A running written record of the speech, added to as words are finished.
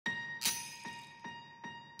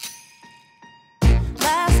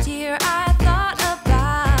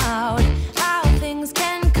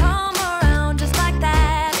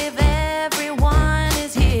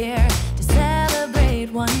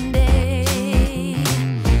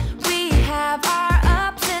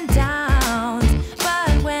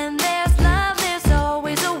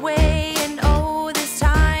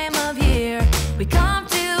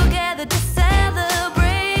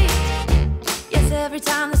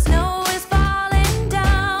snow is falling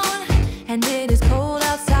down and it is cold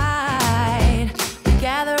outside, we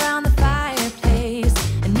gather around the fireplace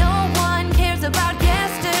and no one cares about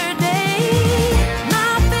yesterday.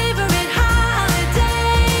 My favorite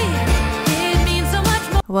holiday, it means so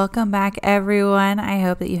much more. Welcome back, everyone. I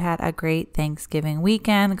hope that you had a great Thanksgiving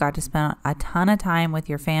weekend, got to spend a ton of time with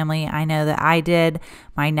your family. I know that I did.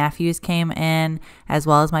 My nephews came in, as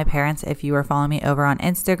well as my parents. If you were following me over on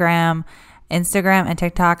Instagram and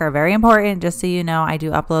TikTok are very important. Just so you know, I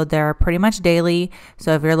do upload there pretty much daily.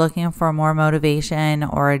 So if you're looking for more motivation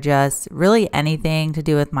or just really anything to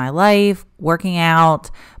do with my life, working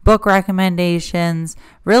out, book recommendations,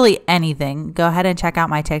 really anything, go ahead and check out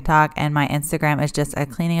my TikTok, and my Instagram is just a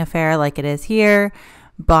cleaning affair like it is here.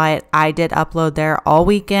 But I did upload there all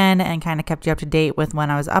weekend and kind of kept you up to date with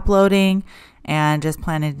when I was uploading and just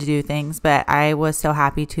planning to do things. But I was so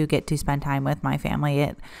happy to get to spend time with my family.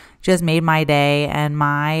 It just made my day, and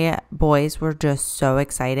my boys were just so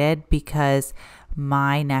excited because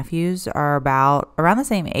my nephews are around the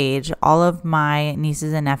same age. All of my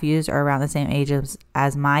nieces and nephews are around the same age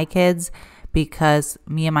as my kids, because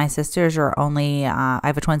me and my sisters are only, I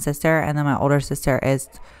have a twin sister, and then my older sister is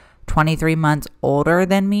 23 months older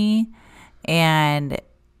than me. And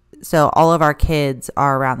so all of our kids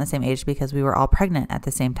are around the same age because we were all pregnant at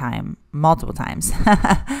the same time, multiple times.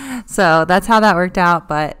 So that's how that worked out.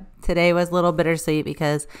 But today was a little bittersweet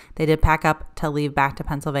because they did pack up to leave back to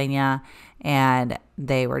Pennsylvania, and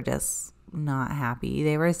they were just not happy.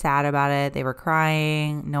 They were sad about it. They were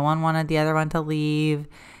crying. No one wanted the other one to leave.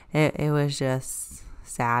 It was just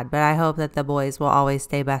sad. But I hope that the boys will always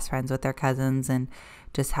stay best friends with their cousins and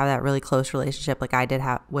just have that really close relationship like I did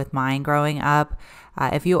have with mine growing up.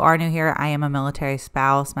 If you are new here, I am a military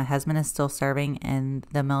spouse. My husband is still serving in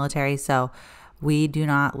the military, so we do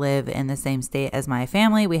not live in the same state as my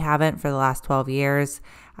family. We haven't for the last 12 years.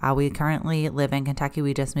 We currently live in Kentucky.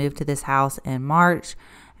 We just moved to this house in March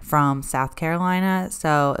from South Carolina,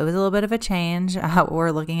 so it was a little bit of a change. We're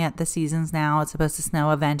looking at the seasons now. It's supposed to snow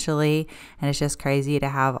eventually, and it's just crazy to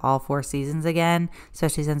have all 4 seasons again,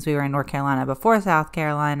 especially since we were in North Carolina before South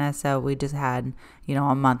Carolina. So we just had,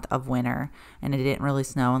 a month of winter, and it didn't really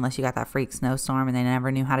snow unless you got that freak snowstorm, and they never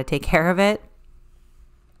knew how to take care of it.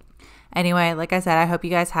 Anyway, like I said, I hope you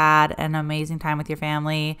guys had an amazing time with your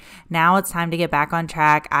family. Now it's time to get back on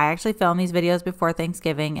track. I actually filmed these videos before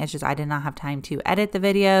Thanksgiving. It's just I did not have time to edit the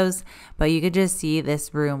videos, but you could just see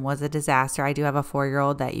this room was a disaster. I do have a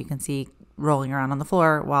 4-year-old that you can see rolling around on the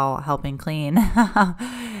floor while helping clean.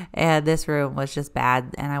 And this room was just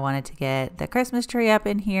bad, and I wanted to get the Christmas tree up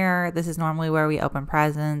in here. This is normally where we open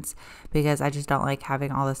presents because I just don't like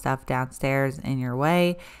having all the stuff downstairs in your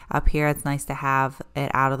way. Up here, it's nice to have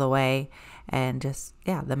it out of the way, and just,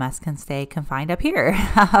 the mess can stay confined up here.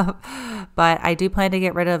 But I do plan to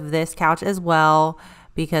get rid of this couch as well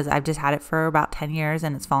because I've just had it for about 10 years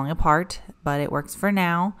and it's falling apart, but it works for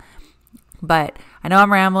now. But I know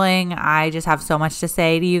I'm rambling. I just have so much to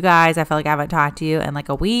say to you guys. I feel like I haven't talked to you in like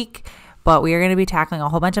a week, but we are going to be tackling a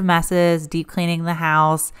whole bunch of messes, deep cleaning the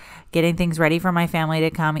house, getting things ready for my family to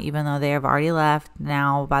come, even though they have already left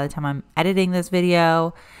now by the time I'm editing this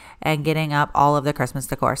video, and getting up all of the Christmas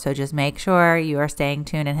decor. So just make sure you are staying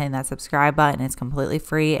tuned and hitting that subscribe button. It's completely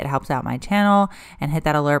free. It helps out my channel, and hit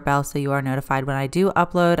that alert bell so you are notified when I do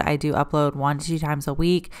upload. I do upload 1 to 2 times a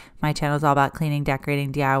week. My channel is all about cleaning,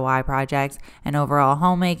 decorating, DIY projects, and overall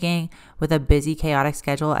homemaking, with a busy, chaotic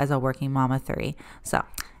schedule as a working mom of 3. So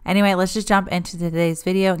anyway, let's just jump into today's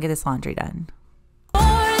video and get this laundry done.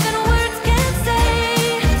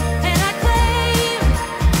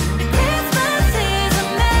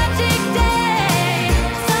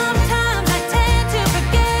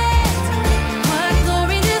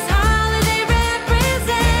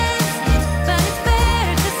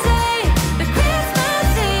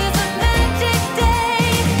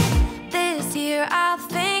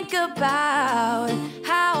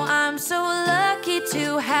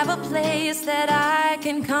 That I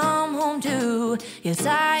can come home to. Yes,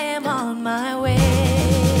 I am on my way.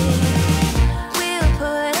 We'll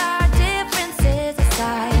put our differences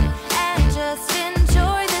aside and just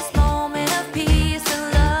enjoy this moment of peace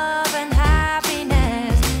and love and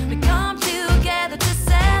happiness. We come together to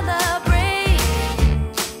celebrate.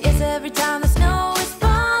 Yes, every time the snow is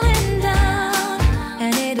falling down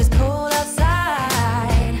and it is cold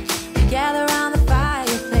outside, we gather around the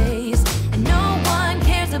fireplace and no one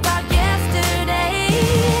cares about yesterday.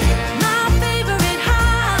 My favorite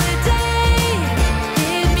holiday,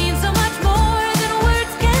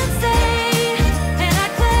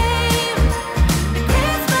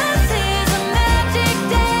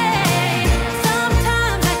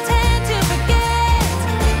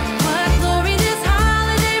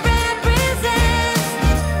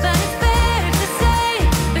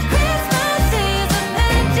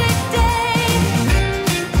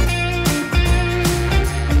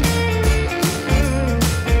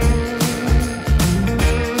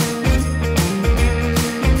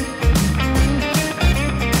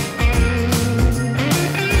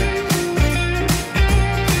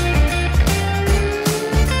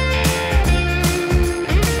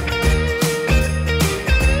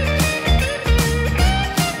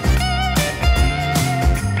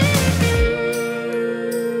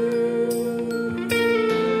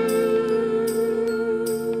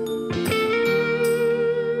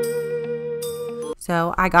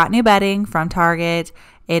 I got new bedding from Target.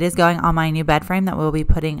 It is going on my new bed frame that we'll be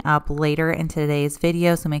putting up later in today's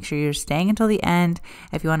video. So make sure you're staying until the end.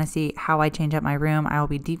 If you want to see how I change up my room, I will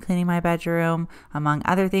be deep cleaning my bedroom, among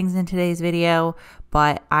other things in today's video.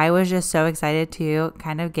 But I was just so excited to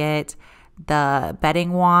kind of get the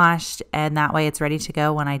bedding washed, and that way it's ready to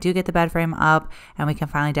go when I do get the bed frame up and we can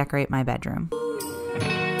finally decorate my bedroom.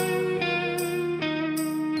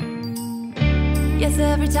 Yes,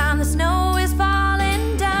 every time the snow is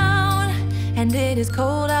falling down and it is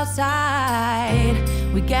cold outside,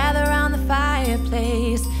 we gather around the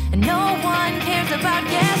fireplace and no one cares about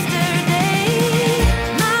yesterday.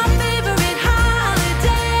 My favorite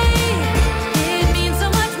holiday, it means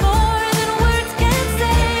so much more than words can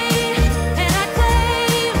say. And I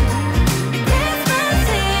claim Christmas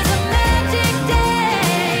is a magic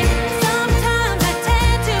day. Sometimes I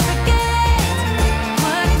tend to forget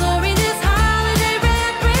what glory this holiday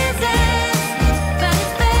represents, but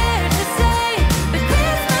it's fair to say that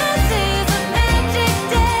Christmas is a magic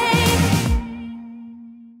day.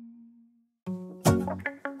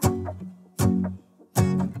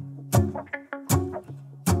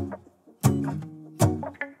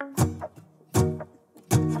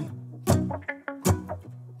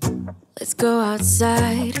 Let's go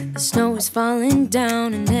outside, the snow is falling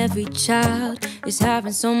down and every child is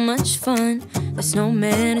having so much fun. The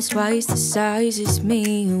snowman is twice the size as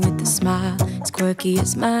me, with a smile as quirky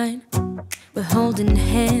as mine. We're holding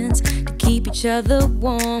hands to keep each other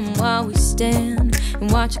warm while we stand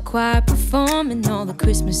and watch a choir performing all the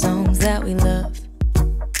Christmas songs that we love.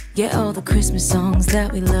 Yeah, all the Christmas songs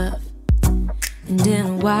that we love. And in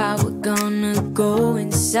a while we're gonna go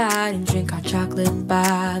inside and drink our chocolate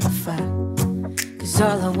by the fire. 'Cause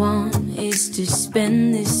all I want is to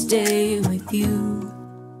spend this day with you.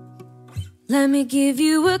 Let me give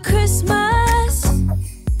you a Christmas,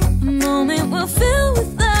 a moment we'll fill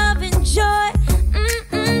with love and joy.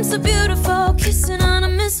 So beautiful, kissing on a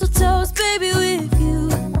mistletoe, baby, with you.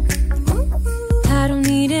 I don't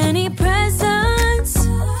need any presents,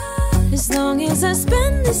 as long as I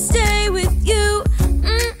spend this day with you.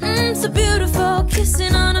 So beautiful,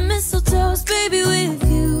 kissing on a mistletoe, baby, with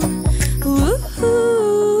you. Ooh.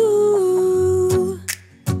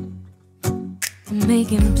 I'm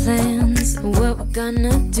making plans of what we're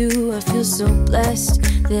gonna do. I feel so blessed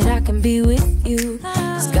that I can be with you,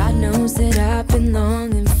 'cause God knows that I've been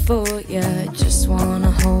longing for you. I just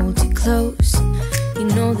wanna hold you close. You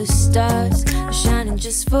know the stars are shining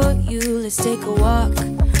just for you. Let's take a walk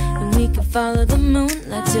and we can follow the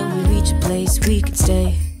moonlight till we reach a place we can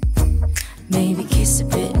stay. Maybe kiss a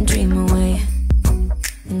bit and dream away.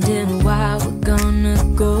 And in a while we're gonna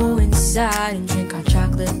go inside and drink our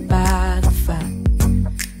chocolate by the fire.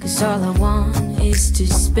 'Cause all I want is to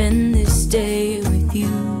spend this day with you.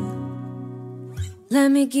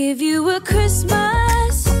 Let me give you a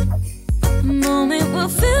Christmas, a moment we'll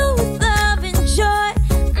fill with love and joy.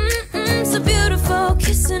 So beautiful,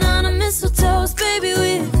 kissing on a mistletoe, baby,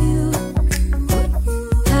 with you.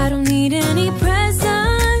 I don't need any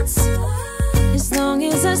presents, as long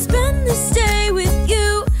as I spend this day with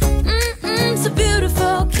you. So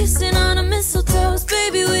beautiful, kissing on a mistletoe,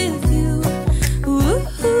 baby, with you. Ooh,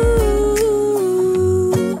 ooh,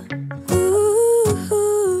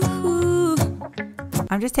 ooh.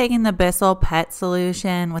 I'm just taking the Bissell Pet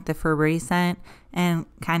Solution with the Febreze scent and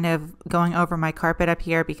kind of going over my carpet up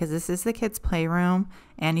here, because this is the kids' playroom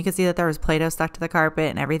and you can see that there was Play-Doh stuck to the carpet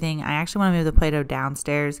and everything. I actually want to move the Play-Doh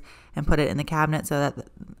downstairs and put it in the cabinet so that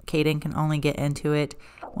Caden can only get into it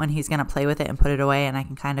when he's going to play with it and put it away, and I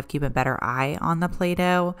can kind of keep a better eye on the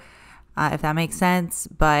Play-Doh, if that makes sense.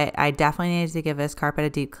 But I definitely need to give this carpet a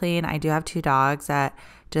deep clean. I do have 2 dogs that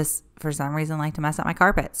just for some reason like to mess up my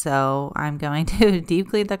carpet, so I'm going to deep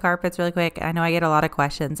clean the carpets really quick. I know I get a lot of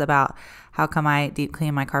questions about how come I deep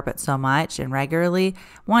clean my carpet so much and regularly.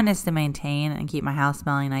 One is to maintain and keep my house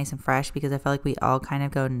smelling nice and fresh, because I feel like we all kind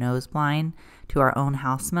of go nose blind to our own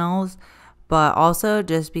house smells, but also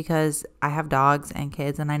just because I have dogs and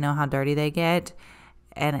kids and I know how dirty they get,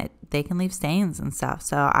 and they can leave stains and stuff.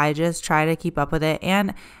 So I just try to keep up with it,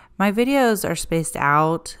 and my videos are spaced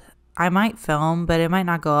out. I might film, but it might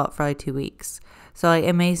not go up for like 2 weeks. So like,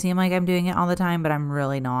 it may seem like I'm doing it all the time, but I'm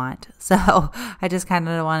really not. So I just kind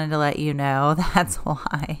of wanted to let you know that's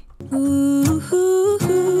why. Ooh, ooh,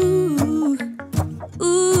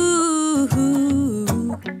 ooh,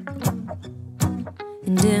 ooh.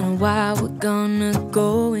 And in a while we're gonna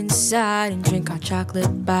go inside and drink our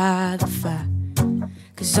chocolate by the fire.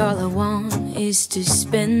 'Cause all I want is to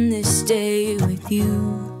spend this day with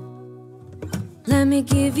you. Let me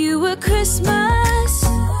give you a Christmas,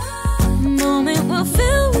 a moment we'll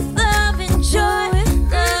fill with love and joy.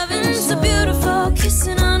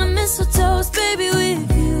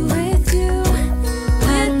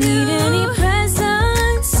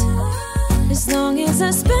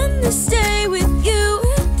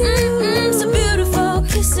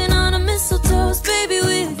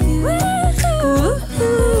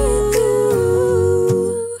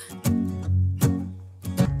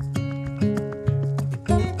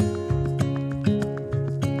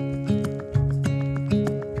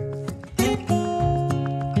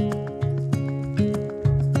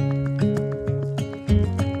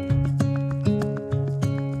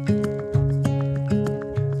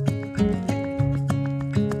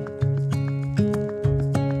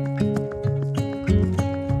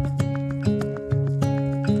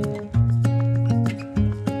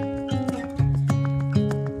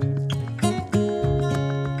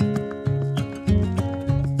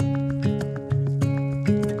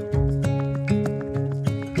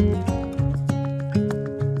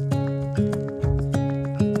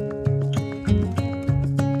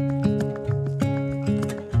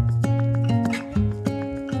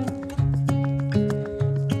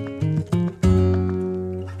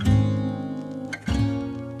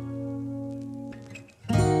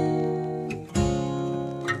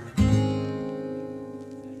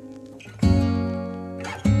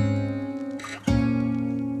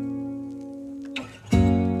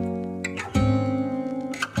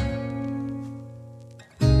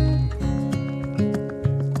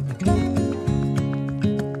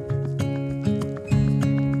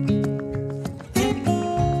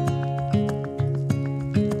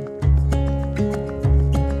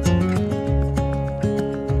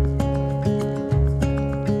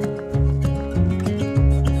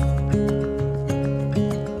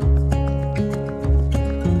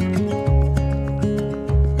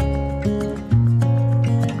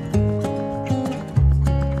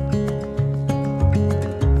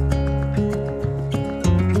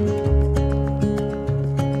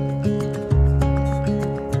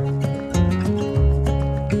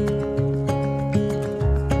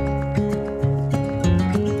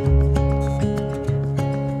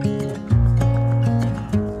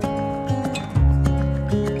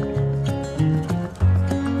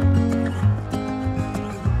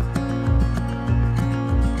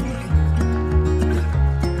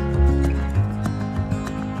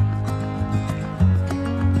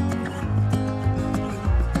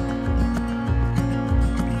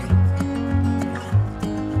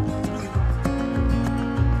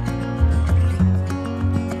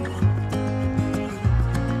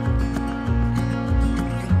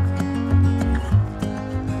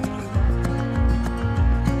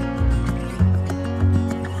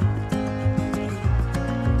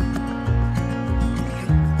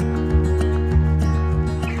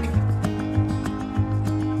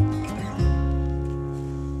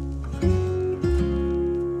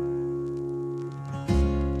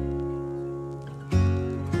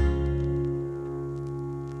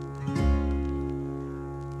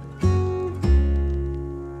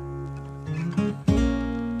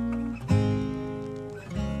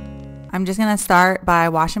 I'm just going to start by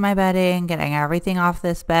washing my bedding, getting everything off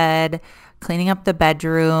this bed, cleaning up the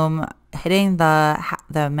bedroom, hitting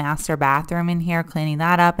the master bathroom in here, cleaning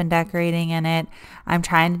that up and decorating in it. I'm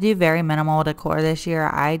trying to do very minimal decor this year.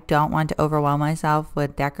 I don't want to overwhelm myself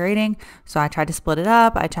with decorating, so I tried to split it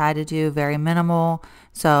up. I tried to do very minimal.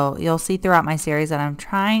 So you'll see throughout my series that I'm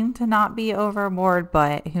trying to not be overboard,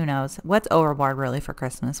 but who knows what's overboard really for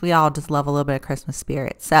Christmas. We all just love a little bit of Christmas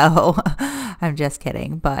spirit. So I'm just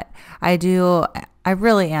kidding, but I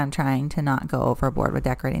really am trying to not go overboard with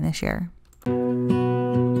decorating this year.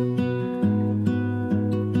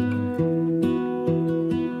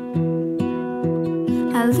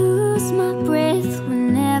 I lose my breath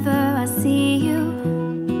whenever I see you.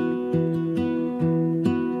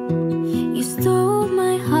 You stole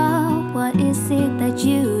my heart, what is it that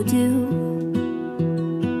you do?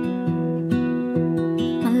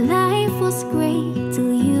 My life was great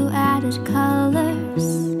till you added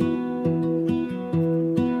colors.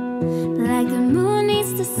 Like the moon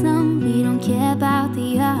needs the sun, we don't care about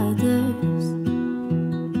the others.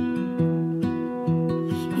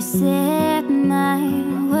 You set my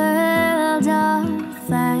world on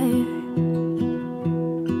fire.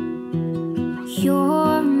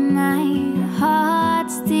 You're my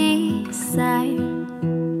heart's desire.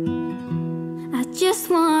 I just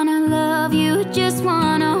wanna love you, just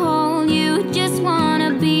wanna hold you, just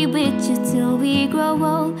wanna be with you till we grow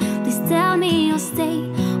old. Please tell me you'll stay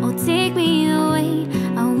or take me away.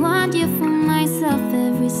 I want you for myself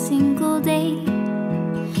every single day.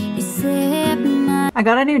 You set my... I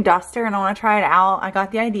got a new duster and I want to try it out. I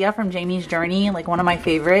got the idea from Jamie's Journey, like one of my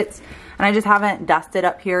favorites, and I just haven't dusted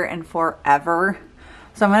up here in forever.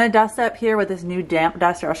 So I'm going to dust up here with this new damp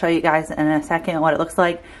duster. I'll show you guys in a second what it looks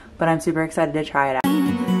like, but I'm super excited to try it out.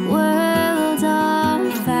 World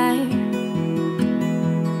on fire.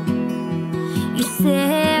 You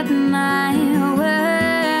set my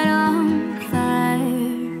world on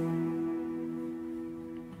fire.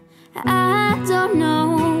 I don't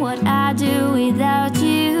know what I do without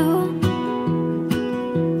you.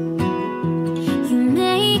 You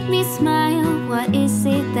make me smile, what is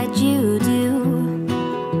it that you do?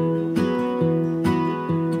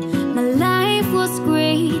 My life was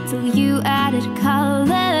great till you added colors.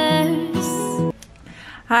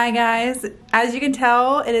 Hi guys, as you can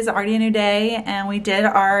tell, it is already a new day and we did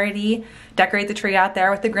already decorate the tree out there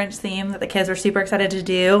with the Grinch theme that the kids were super excited to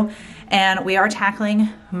do. And we are tackling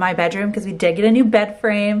my bedroom because we did get a new bed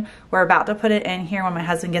frame. We're about to put it in here when my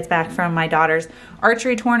husband gets back from my daughter's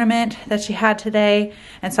archery tournament that she had today.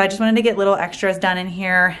 And so I just wanted to get little extras done in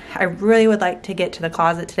here. I really would like to get to the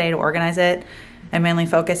closet today to organize it and mainly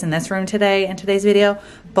focus in this room today in today's video,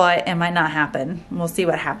 but it might not happen. We'll see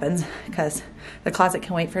what happens because the closet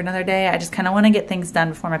can wait for another day. I just kind of want to get things done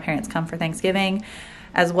before my parents come for Thanksgiving,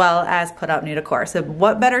 as well as put up new decor. So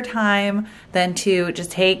what better time than to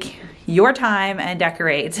just take your time and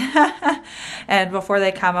decorate. And before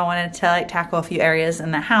they come, I wanted to like tackle a few areas in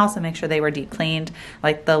the house and make sure they were deep cleaned,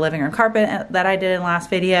 like the living room carpet that I did in the last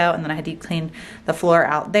video, and then I had deep cleaned the floor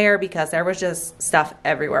out there because there was just stuff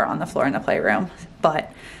everywhere on the floor in the playroom.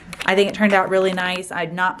 But I think it turned out really nice.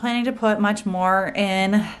 I'm not planning to put much more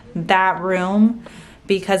in that room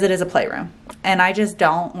because it is a playroom. And I just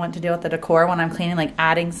don't want to deal with the decor when I'm cleaning, like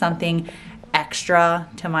adding something extra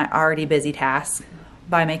to my already busy task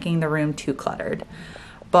by making the room too cluttered.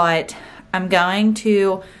 But I'm going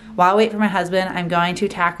to, while I wait for my husband, I'm going to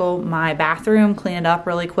tackle my bathroom, clean it up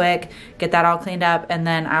really quick, get that all cleaned up, and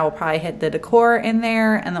then I will probably hit the decor in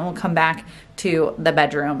there, and then we'll come back to the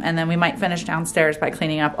bedroom. And then we might finish downstairs by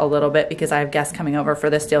cleaning up a little bit because I have guests coming over for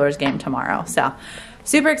the Steelers game tomorrow. So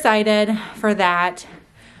super excited for that.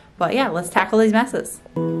 But yeah, let's tackle these messes.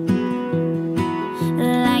 Like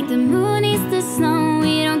the moon is the snow,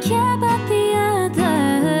 we don't care about the others.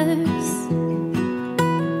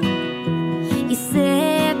 You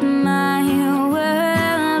set my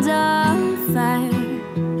world on fire.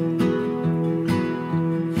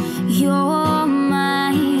 You're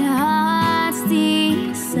my heart's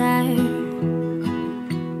desire.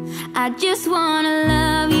 I just wanna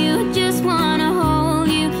love you, just wanna hold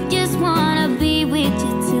you, just wanna be with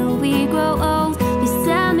you till we grow old. Please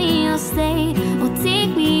tell me you'll stay or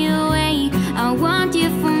take me away. I want you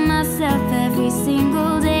for myself every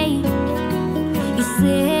single day. You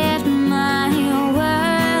set my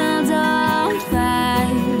world on fire.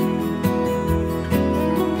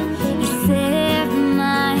 You set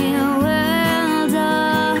my world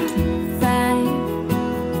on fire.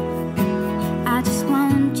 I just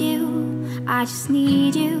want you, I just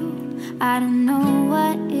need you. I don't know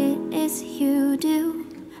what it is you do.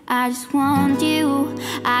 I just want you,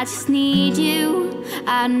 I just need you.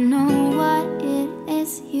 I know what it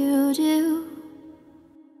is you do.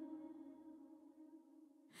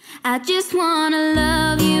 I just wanna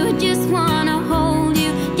love you, just wanna hold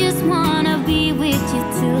you, just wanna be with you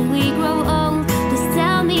till we grow old. Just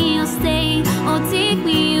tell me you'll stay or take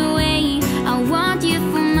me away. I want you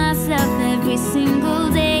for myself every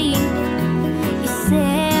single day. You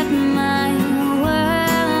set my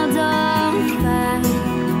world on fire.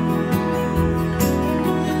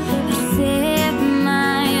 You set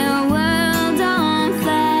my world on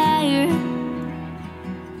fire.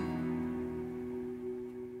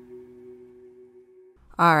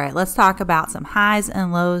 All right, let's talk about some highs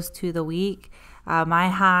and lows to the week. My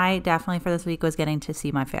high definitely for this week was getting to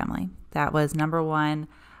see my family. That was number one.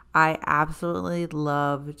 I absolutely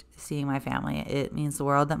loved seeing my family. It means the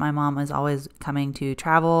world that my mom is always coming to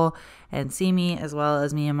travel and see me, as well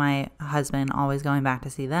as me and my husband always going back to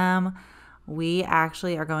see them. We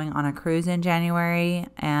actually are going on a cruise in January,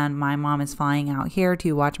 and my mom is flying out here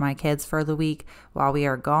to watch my kids for the week while we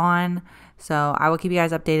are gone. So I will keep you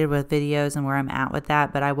guys updated with videos and where I'm at with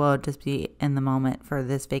that, but I will just be in the moment for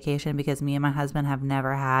this vacation because me and my husband have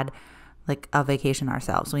never had like a vacation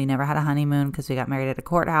ourselves. We never had a honeymoon because we got married at a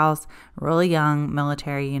courthouse, really young,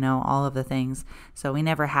 military, you know, all of the things. So we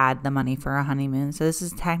never had the money for a honeymoon. So this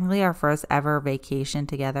is technically our first ever vacation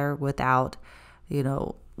together without, you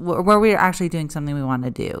know, where we're actually doing something we want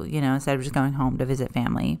to do, you know, instead of just going home to visit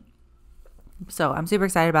family. So I'm super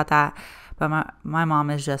excited about that. But my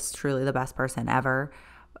mom is just truly the best person ever.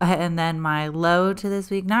 And then my low to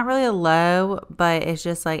this week, not really a low, but it's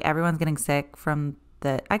just like everyone's getting sick from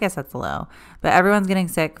I guess that's the low, but everyone's getting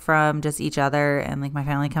sick from just each other, and like my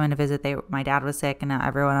family coming to visit, my dad was sick and now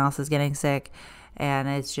everyone else is getting sick, and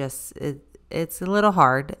it's just, it's a little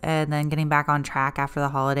hard. And then getting back on track after the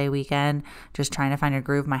holiday weekend, just trying to find a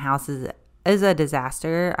groove. My house is a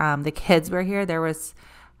disaster. The kids were here. There was,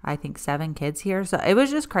 I think, 7 kids here. So it was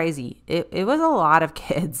just crazy. It was a lot of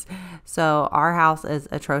kids. So our house is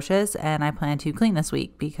atrocious, and I plan to clean this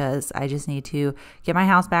week because I just need to get my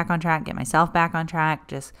house back on track, get myself back on track,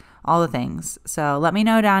 just all the things. So let me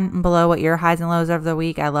know down below what your highs and lows of the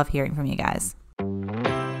week. I love hearing from you guys.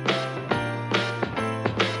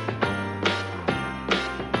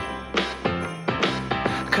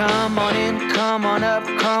 Come on in, come on up,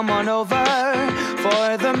 come on over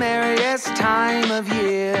for the merriest time of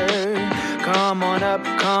year. Come on up,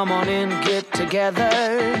 come on in, get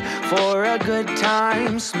together for a good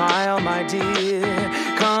time. Smile, my dear.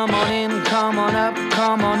 Come on in, come on up,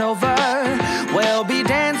 come on over. We'll be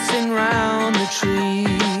dancing round the tree.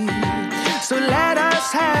 So let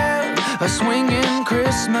us have a swinging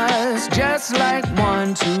Christmas, just like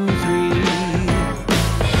 1, 2, 3.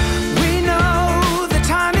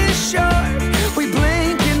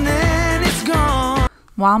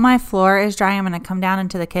 While my floor is dry, I'm going to come down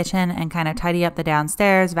into the kitchen and kind of tidy up the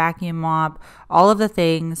downstairs, vacuum, mop, all of the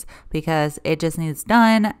things, because it just needs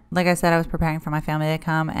done. Like I said, I was preparing for my family to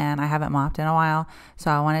come and I haven't mopped in a while.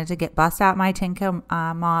 So I wanted to bust out my Tinko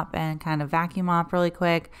mop and kind of vacuum mop really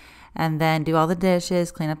quick, and then do all the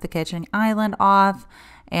dishes, clean up the kitchen island off.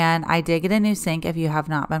 And I did get a new sink. If you have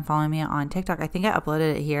not been following me on TikTok, I think I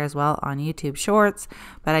uploaded it here as well on YouTube Shorts.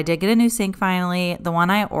 But I did get a new sink finally. The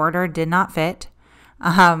one I ordered did not fit.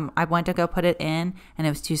 I went to go put it in and it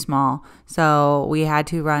was too small. So we had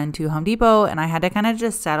to run to Home Depot, and I had to kind of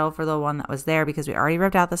just settle for the one that was there because we already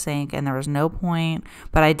ripped out the sink and there was no point.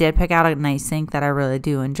 But I did pick out a nice sink that I really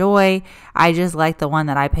do enjoy. I just like the one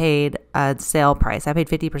that I paid a sale price. I paid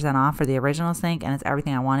 50% off for the original sink, and it's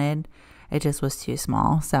everything I wanted. It just was too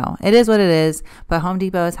small. So it is what it is. But Home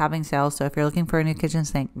Depot is having sales. So if you're looking for a new kitchen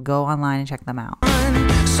sink, go online and check them out.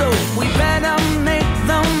 So we better make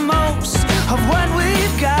the most of what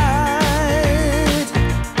we've got.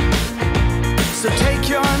 So take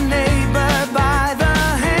your neighbor by the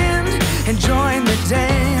hand and join the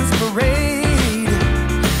dance parade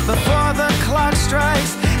before the clock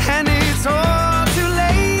strikes and it's all too late.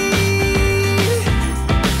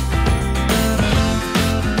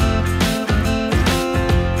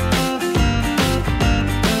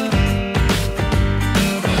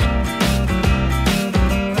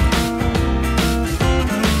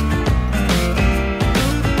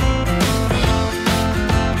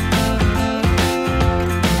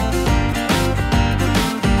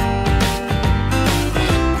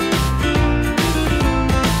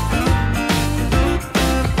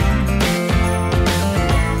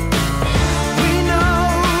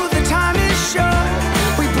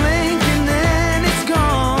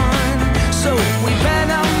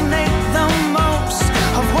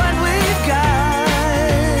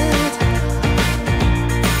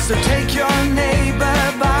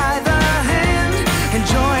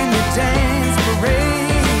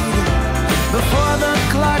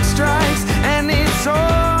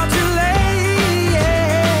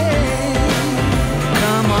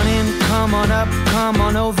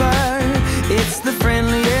 over. It's the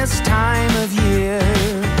friendliest time of year.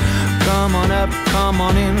 Come on up, come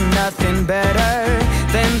on in, nothing better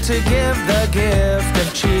than to give the gift of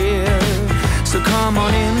cheer. So come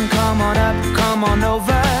on in, come on up, come on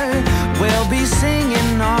over. We'll be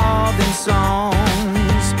singing all them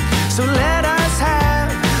songs. So let us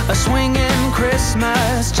have a swinging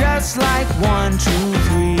Christmas, just like 1, 2,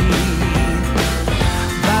 3.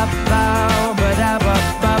 Ba ba ba da ba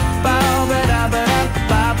ba ba ba da ba da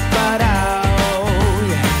ba ba da.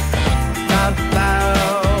 Yeah. Ba ba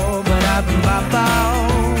ba da ba ba.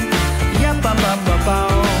 Yeah, ba ba ba ba.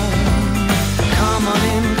 Come on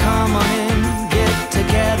in, get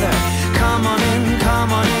together. Come on in,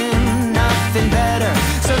 nothing better.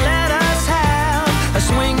 So let us have a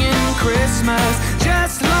swinging Christmas,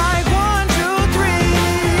 just like 1, 2, 3.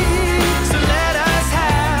 So let us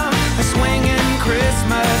have a swinging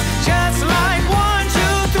Christmas, just like 1, 2,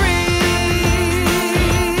 3.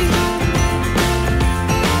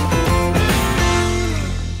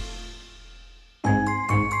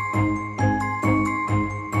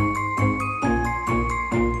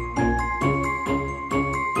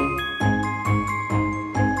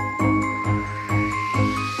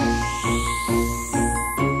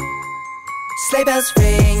 Sleigh bells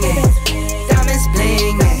ringing, diamonds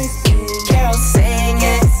blinging, carols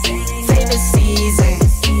singing, favorite season.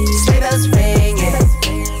 Sleigh bells ringing,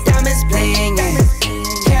 diamonds blinging,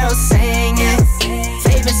 carols singing,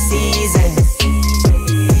 favorite season.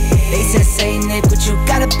 They said, Saint Nick, what you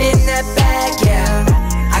got up in that bag, yeah?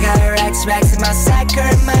 I got racks in my sack or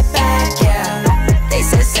in my bag, yeah. They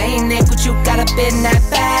said, Saint Nick, what you got up in that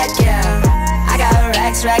bag, yeah? I got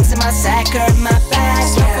racks in my sack or in my bag,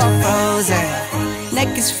 yeah. Frozen,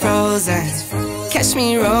 neck is frozen. Catch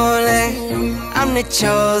me rolling, I'm the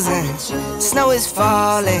chosen. Snow is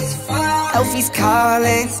falling, Elfie's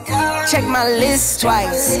calling. Check my list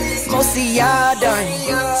twice, most of y'all done.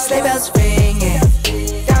 Sleigh bells ringing,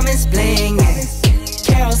 diamonds blinging,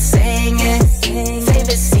 carols singing,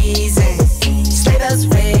 favorite season. Sleigh bells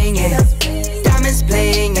ringing, diamonds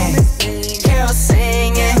blinging, carols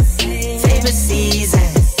singing, favorite season.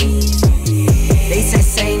 They say,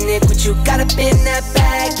 Saint Nick, what you got up in that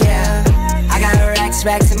bag, yeah? I got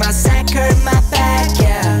racks in my sack or in my bag,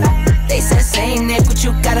 yeah. They said, Saint Nick, what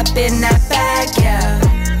you got up in that bag, yeah?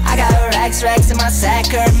 I got racks in my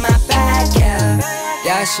sack or in my bag, yeah.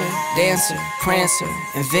 Dasher, Dancer, Prancer,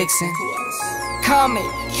 and Vixen, Comet,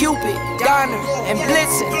 Cupid, Donner, and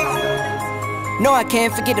Blitzen. No, I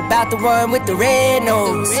can't forget about the one with the red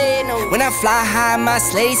nose. When I fly high, my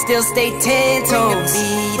sleigh still stay 10 toes.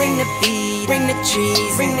 Bring the beat, bring the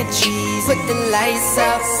trees, bring the cheese. Put the lights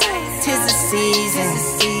up, 'tis the season.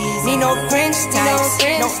 Need no Grinch types,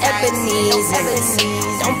 no Ebenezer.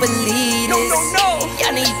 Don't believe this,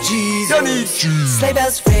 y'all need Jesus. Sleigh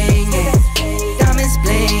bells ringing, diamonds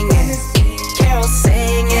blinging, carols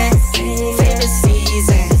singing, favorite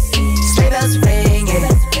season. Sleigh bells ringing,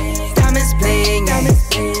 diamonds blinging,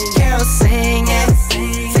 carols singing,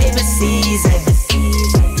 favorite season.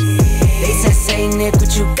 They said, Saint Nick,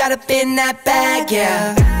 what you got up in that bag,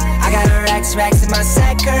 yeah? I got racks in my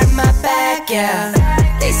sack or in my bag, yeah.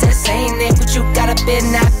 They said, Saint Nick, what you got up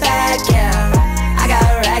in that bag, yeah? I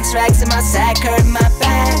got racks in my sack or in my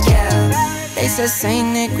bag, yeah. They said,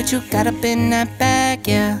 Saint Nick, what you got up in that bag,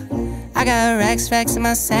 yeah? I got racks in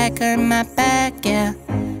my sack or in my bag, yeah.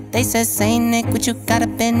 They said, Saint Nick, what you got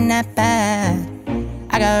up in that bag?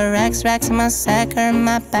 I got racks in my sack or in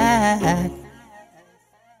my bag.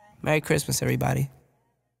 Merry Christmas, everybody.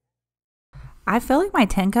 I feel like my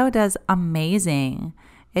Tenko does amazing.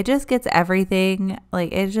 It just gets everything,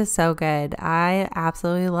 like it's just so good. I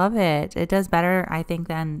absolutely love it. It does better, I think,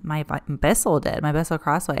 than my Bissell did, my Bissell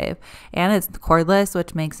Crosswave. And it's cordless,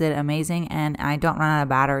 which makes it amazing. And I don't run out of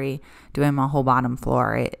battery doing my whole bottom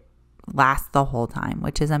floor. It lasts the whole time,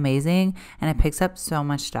 which is amazing. And it picks up so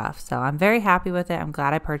much stuff. So I'm very happy with it. I'm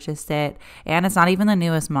glad I purchased it. And it's not even the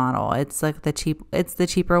newest model. It's like the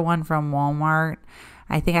cheaper one from Walmart.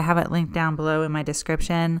 I think I have it linked down below in my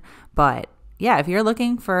description. But yeah, if you're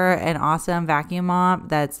looking for an awesome vacuum mop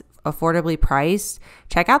that's affordably priced,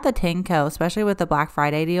 check out the Tenko, especially with the Black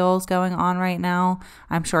Friday deals going on right now.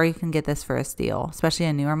 I'm sure you can get this for a steal, especially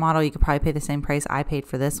a newer model. You could probably pay the same price I paid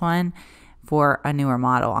for this one for a newer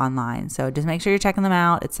model online. So just make sure you're checking them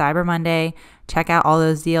out. It's Cyber Monday. Check out all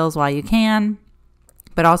those deals while you can.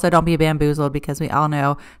 But also don't be bamboozled, because we all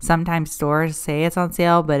know sometimes stores say it's on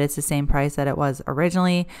sale, but it's the same price that it was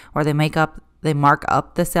originally, or they make up they mark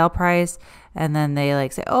up the sale price, and then they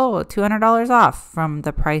like say, oh, $200 off from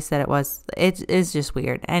the price that it was. It is just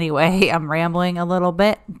weird. Anyway, I'm rambling a little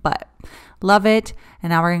bit, but love it. And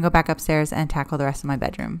now we're gonna go back upstairs and tackle the rest of my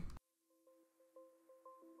bedroom.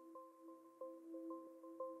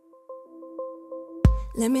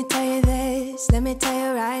 Let me tell you this, let me tell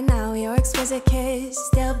you right now, your exquisite kiss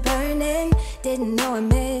still burning. Didn't know I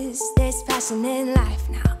missed this passion in life.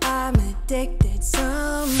 Now I'm addicted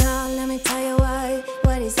somehow. Let me tell you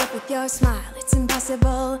what is up with your smile. It's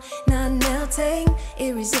impossible, not melting,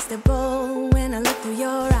 irresistible. When I look through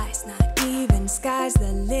your eyes, not even sky's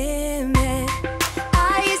the limit.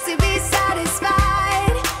 I used to be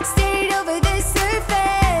satisfied, stayed over the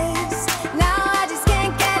surface. Now I just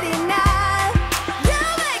can't get enough.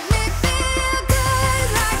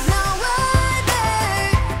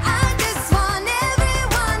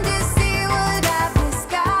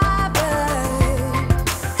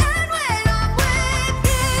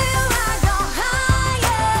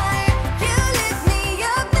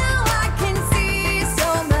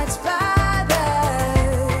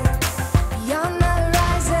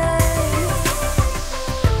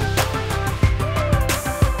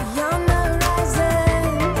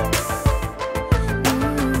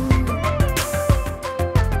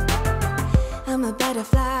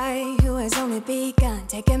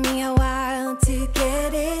 Taking me a while to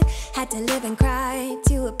get it. Had to live and cry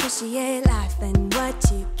to appreciate life, and what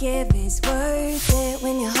you give is worth it.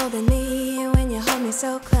 When you're holding me, when you hold me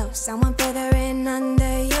so close, I want further in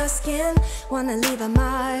under your skin. Wanna leave a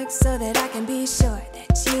mark so that I can be sure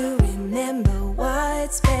that you remember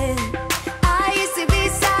what's been. I used to be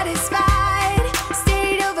satisfied,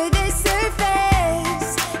 stayed over the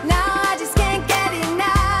surface. Now I just can't get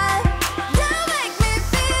enough.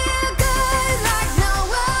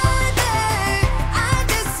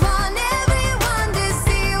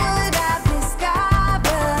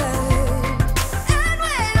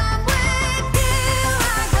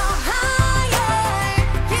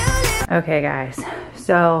 Okay guys,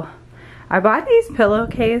 so I bought these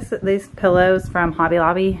pillows from Hobby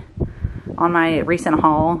Lobby on my recent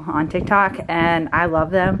haul on TikTok, and I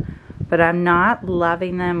love them, but I'm not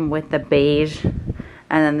loving them with the beige, and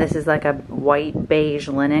then this is like a white beige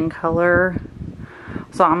linen color.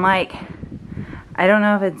 So I'm like, I don't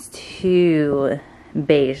know if it's too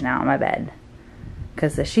beige now on my bed,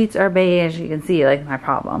 because the sheets are beige. You can see like my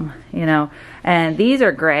problem, you know. And these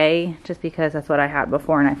are gray just because that's what I had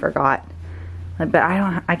before and I forgot. But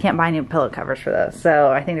I can't buy new pillow covers for those,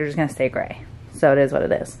 so I think they're just gonna stay gray. So it is what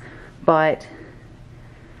it is. But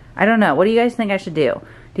I don't know. What do you guys think I should do?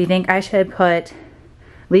 Do you think I should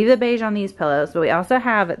leave the beige on these pillows? But we also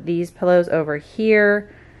have these pillows over here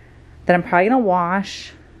that I'm probably gonna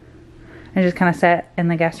wash and just kind of set in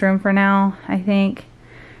the guest room for now, I think.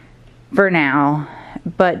 For now.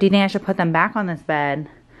 But do you think I should put them back on this bed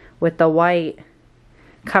with the white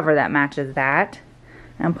cover that matches that,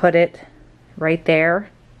 and put it right there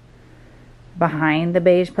behind the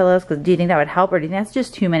beige pillows? Because do you think that would help, or do you think that's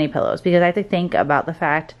just too many pillows? Because I have to think about the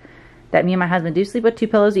fact that me and my husband do sleep with 2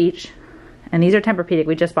 pillows each, and these are Tempur-Pedic.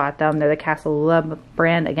 We just bought them. They're the Castle Love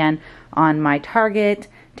brand, again, on my Target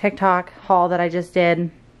TikTok haul that I just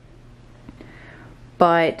did.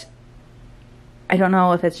 But I don't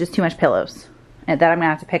know if it's just too much pillows and that I'm gonna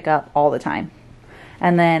have to pick up all the time.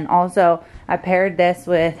 And then also I paired this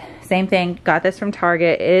with, same thing, got this from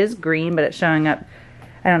Target. It is green, but it's showing up,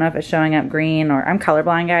 I don't know if it's showing up green, or I'm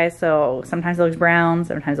colorblind, guys, so sometimes it looks brown,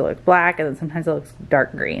 sometimes it looks black, and then sometimes it looks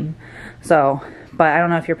dark green. So, but I don't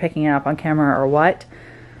know if you're picking it up on camera or what,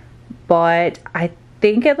 but I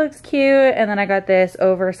think it looks cute. And then I got this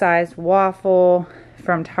oversized waffle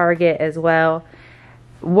from Target as well.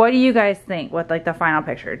 What do you guys think with like the final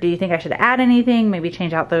picture? Do you think I should add anything? Maybe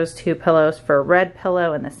change out those 2 pillows for a red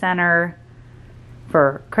pillow in the center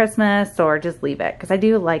for Christmas, or just leave it? Because I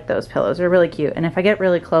do like those pillows. They're really cute. And if I get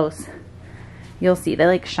really close, you'll see they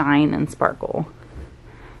like shine and sparkle.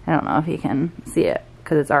 I don't know if you can see it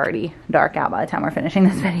because it's already dark out by the time we're finishing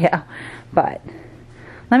this video. But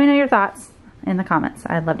let me know your thoughts in the comments.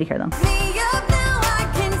 I'd love to hear them.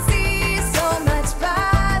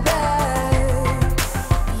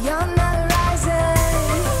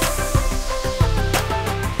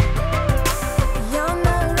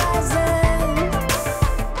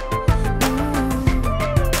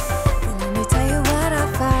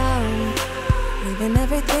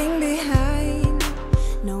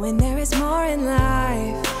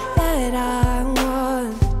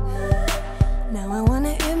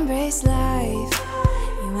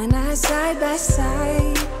 Side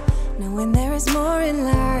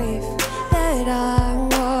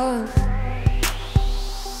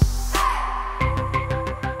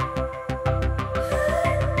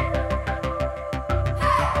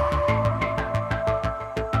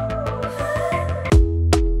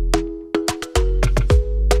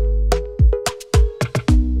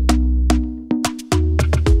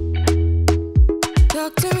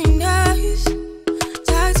Talk to me nice,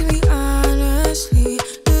 talk to me honestly.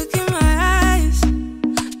 Look in my eyes,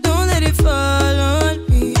 don't let it fall on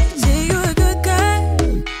me. Say you're a good guy,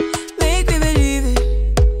 make me believe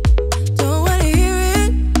it. Don't wanna hear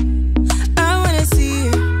it, I wanna see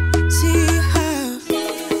it. See how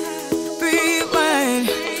rewind,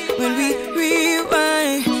 when we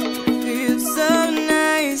rewind, it feels so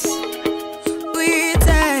nice. We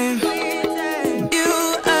time, you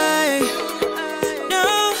I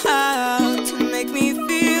know how to make me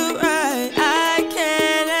feel right. I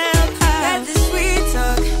can't help how this sweet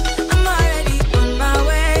talk. I'm already on my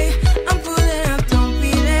way. I'm pulling up, don't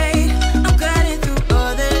be late. I'm cutting through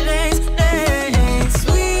all the lanes.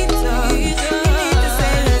 Sweet talk, you need to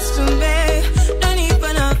say let's do, babe. No need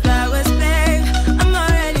for no flowers, babe. I'm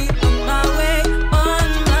already on my way, on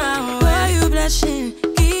my way. Why you blushing?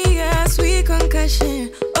 Yeah, sweet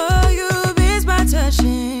concussion. Oh, you miss my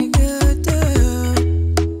touching. Good girl.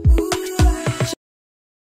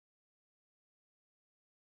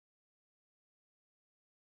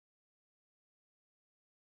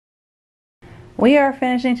 We are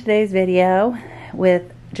finishing today's video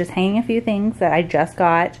with just hanging a few things that I just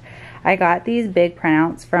got. I got these big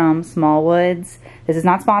printouts from Smallwoods. This is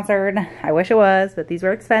not sponsored. I wish it was, but these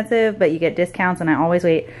were expensive, but you get discounts and I always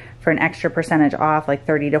wait for an extra percentage off, like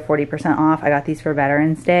 30 to 40% off. I got these for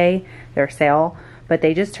Veterans Day, their sale, but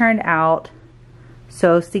they just turned out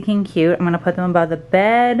so stinking cute. I'm gonna put them above the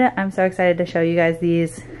bed. I'm so excited to show you guys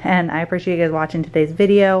these, and I appreciate you guys watching today's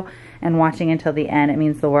video and watching until the end. It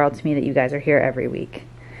means the world to me that you guys are here every week.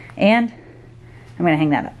 And I'm gonna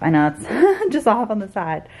hang that up. I know it's just off on the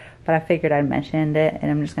side, but I figured I'd mention it, and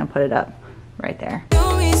I'm just gonna put it up right there.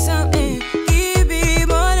 Show me something. Give me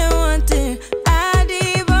more than one thing. I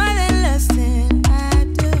need more than less than I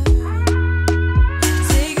do.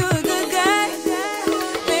 Say you're a good guy,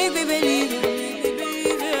 make me believe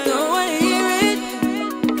it. Don't wanna hear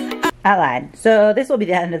it. I lied. So this will be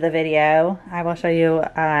the end of the video. I will show you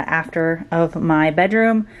after of my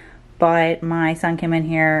bedroom, but my son came in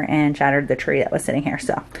here and shattered the tree that was sitting here.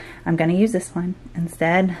 So I'm gonna use this one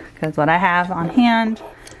instead, because what I have on hand,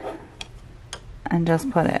 and just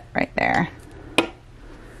put it right there.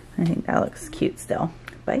 I think that looks cute still.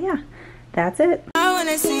 But yeah, that's it. I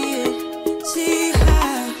wanna see it, see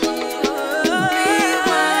how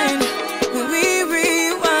rewind, when we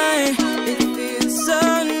rewind, it feels so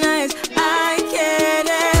nice. I can't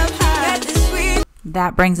help how this sweet.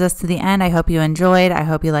 That brings us to the end. I hope you enjoyed. I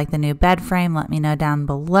hope you like the new bed frame. Let me know down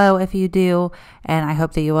below if you do. And I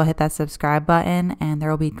hope that you will hit that subscribe button, and there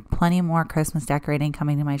will be plenty more Christmas decorating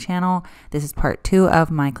coming to my channel. This is part 2 of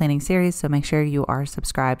my cleaning series, so make sure you are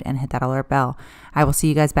subscribed and hit that alert bell. I will see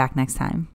you guys back next time.